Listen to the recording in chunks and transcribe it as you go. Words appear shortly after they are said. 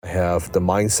have the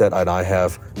mindset, and I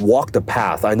have walked the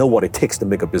path. I know what it takes to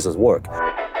make a business work.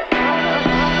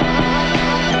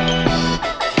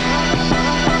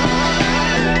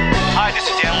 Hi, this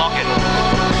is Dan Lockett.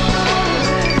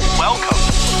 Welcome.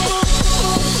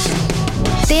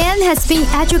 Dan has been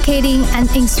educating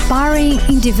and inspiring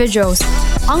individuals,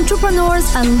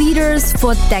 entrepreneurs, and leaders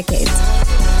for decades.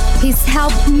 He's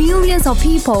helped millions of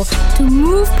people to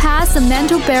move past the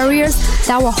mental barriers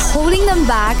that were holding them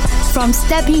back from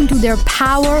stepping into their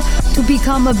power to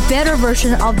become a better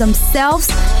version of themselves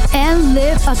and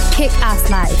live a kick-ass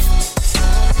life.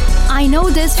 I know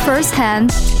this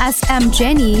firsthand as I'm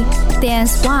Jenny,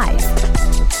 Dan's wife.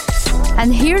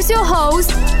 And here's your host,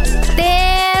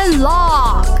 Dan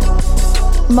Locke.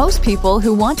 Most people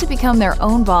who want to become their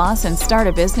own boss and start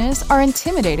a business are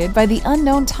intimidated by the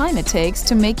unknown time it takes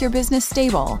to make your business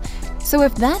stable. So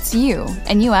if that's you,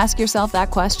 and you ask yourself that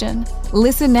question,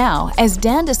 listen now as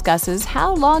Dan discusses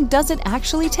how long does it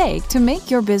actually take to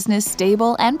make your business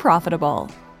stable and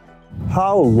profitable.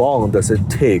 How long does it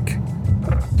take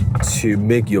to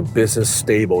make your business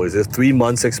stable? Is it 3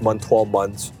 months, 6 months, 12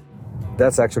 months?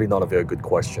 That's actually not a very good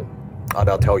question. And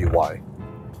I'll tell you why.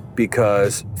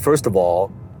 Because first of all,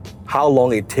 how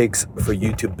long it takes for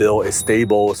you to build a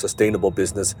stable, sustainable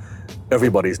business,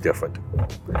 everybody's different.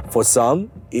 For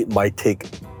some, it might take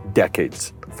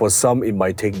decades. For some, it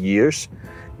might take years.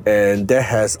 And that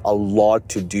has a lot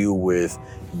to do with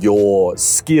your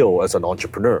skill as an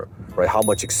entrepreneur, right? How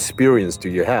much experience do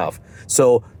you have?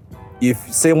 So if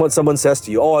someone says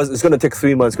to you, oh, it's going to take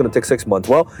 3 months, it's going to take 6 months.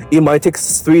 Well, it might take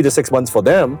 3 to 6 months for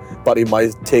them, but it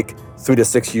might take 3 to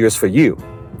 6 years for you.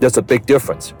 There's a big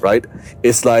difference, right?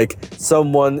 It's like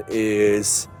someone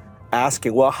is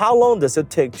asking, well, how long does it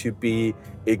take to be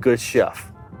a good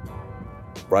chef,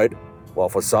 right? Well,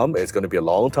 for some, it's going to be a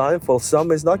long time. For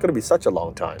some, it's not going to be such a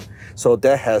long time. So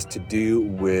that has to do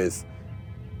with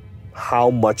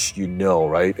how much you know,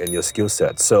 right? And your skill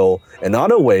set. So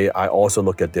another way I also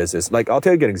look at this is, like, I'll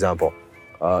take an example.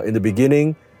 In the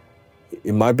beginning,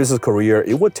 in my business career,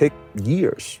 it would take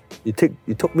years. It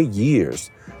took me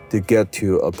years to get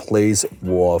to a place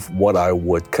of what I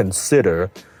would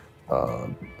consider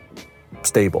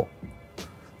stable.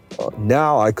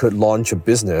 Now I could launch a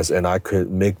business and I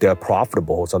could make that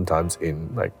profitable sometimes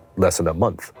in like less than a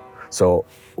month. So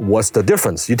what's the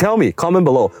difference? You tell me, comment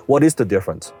below, what is the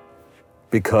difference?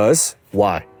 Because,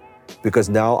 why? Because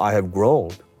now I have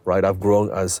grown, right? I've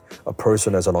grown as a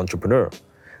person, as an entrepreneur,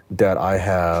 that I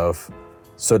have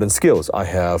certain skills. I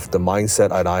have the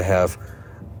mindset, and I have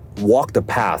walked the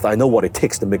path. I know what it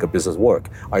takes to make a business work.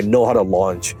 I know how to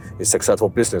launch a successful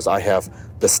business. I have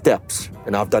the steps,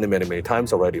 and I've done it many, many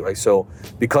times already, right? So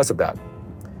because of that.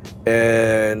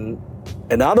 And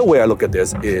another way I look at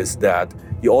this is that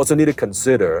you also need to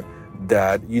consider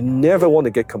that you never want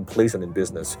to get complacent in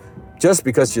business. Just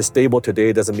because you're stable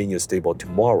today doesn't mean you're stable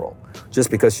tomorrow. Just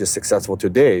because you're successful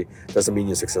today doesn't mean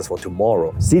you're successful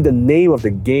tomorrow. See, the name of the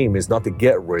game is not to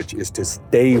get rich, it's to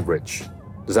stay rich.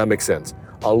 Does that make sense?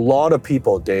 A lot of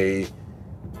people, they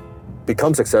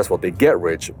become successful, they get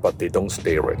rich, but they don't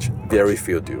stay rich. Very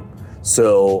few do.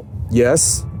 So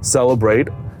yes, celebrate,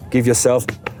 give yourself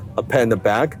a pat on the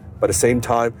back, but at the same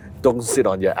time, don't sit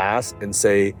on your ass and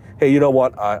say, hey, you know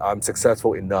what, I'm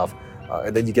successful enough.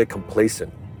 And then you get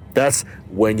complacent. That's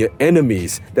when your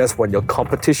enemies, that's when your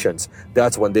competitions,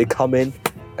 that's when they come in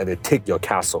and they take your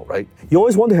castle, right? You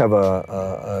always want to have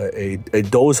a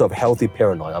dose of healthy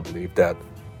paranoia, I believe, that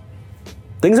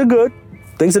things are good,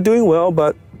 things are doing well,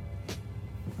 but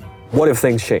what if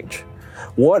things change?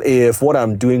 What if what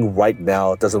I'm doing right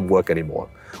now doesn't work anymore?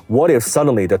 What if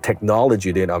suddenly the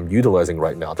technology that I'm utilizing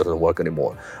right now doesn't work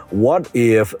anymore? What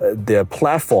if the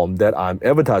platform that I'm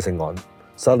advertising on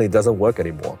suddenly doesn't work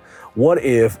anymore? What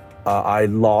if I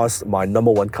lost my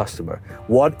number one customer?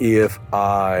 What if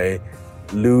I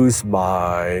lose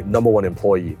my number one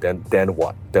employee? Then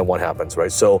what? Then what happens,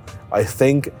 right? So I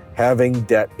think having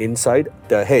that insight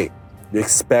that, hey, you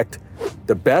expect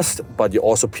the best, but you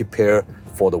also prepare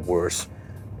for the worst.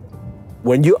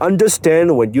 When you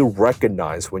understand, when you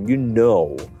recognize, when you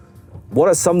know, what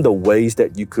are some of the ways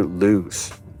that you could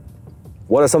lose?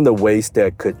 What are some of the ways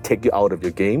that could take you out of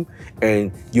your game?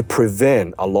 And you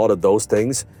prevent a lot of those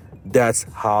things. That's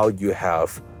how you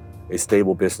have a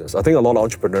stable business. I think a lot of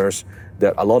entrepreneurs,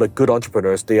 a lot of good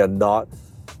entrepreneurs, they are not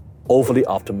overly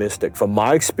optimistic. From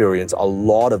my experience, a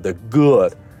lot of the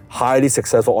good, highly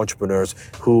successful entrepreneurs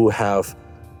who have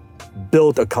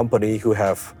built a company, who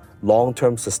have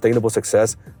long-term sustainable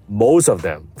success, most of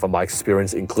them, from my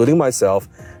experience, including myself,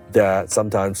 that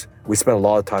sometimes we spend a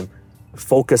lot of time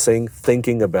focusing,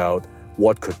 thinking about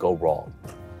what could go wrong.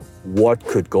 What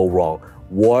could go wrong?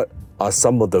 what are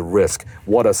some of the risks?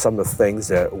 What are some of the things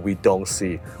that we don't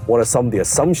see? What are some of the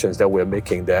assumptions that we're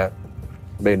making that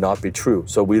may not be true?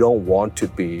 So we don't want to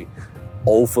be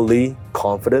overly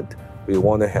confident. We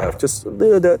want to have just a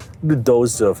little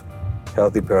dose of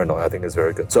healthy paranoia. I think is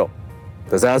very good. So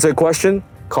does that answer your question?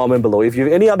 Comment below. If you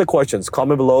have any other questions,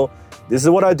 comment below. This is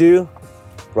what I do,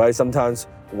 right? Sometimes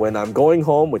when I'm going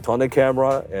home, we turn the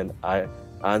camera and I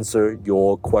answer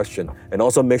your question. And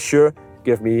also make sure,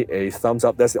 give me a thumbs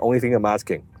up. That's the only thing I'm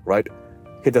asking, right?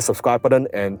 Hit the subscribe button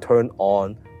and turn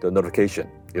on the notification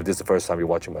if this is the first time you're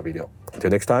watching my video. Until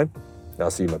next time,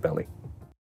 I'll see you in my belly.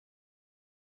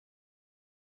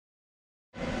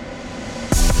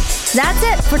 That's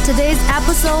it for today's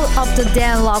episode of The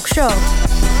Dan Lok Show.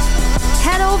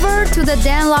 Head over to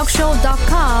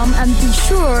thedanlokshow.com and be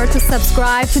sure to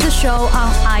subscribe to the show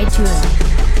on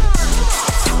iTunes.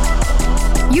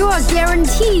 You are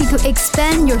guaranteed to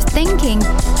expand your thinking,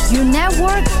 your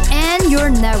network, and your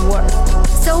network.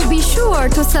 So be sure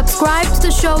to subscribe to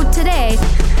the show today.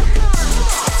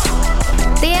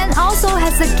 Dan also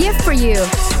has a gift for you.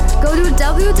 Go to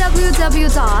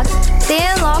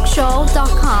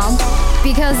www.danlokshow.com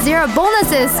because there are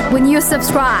bonuses when you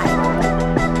subscribe.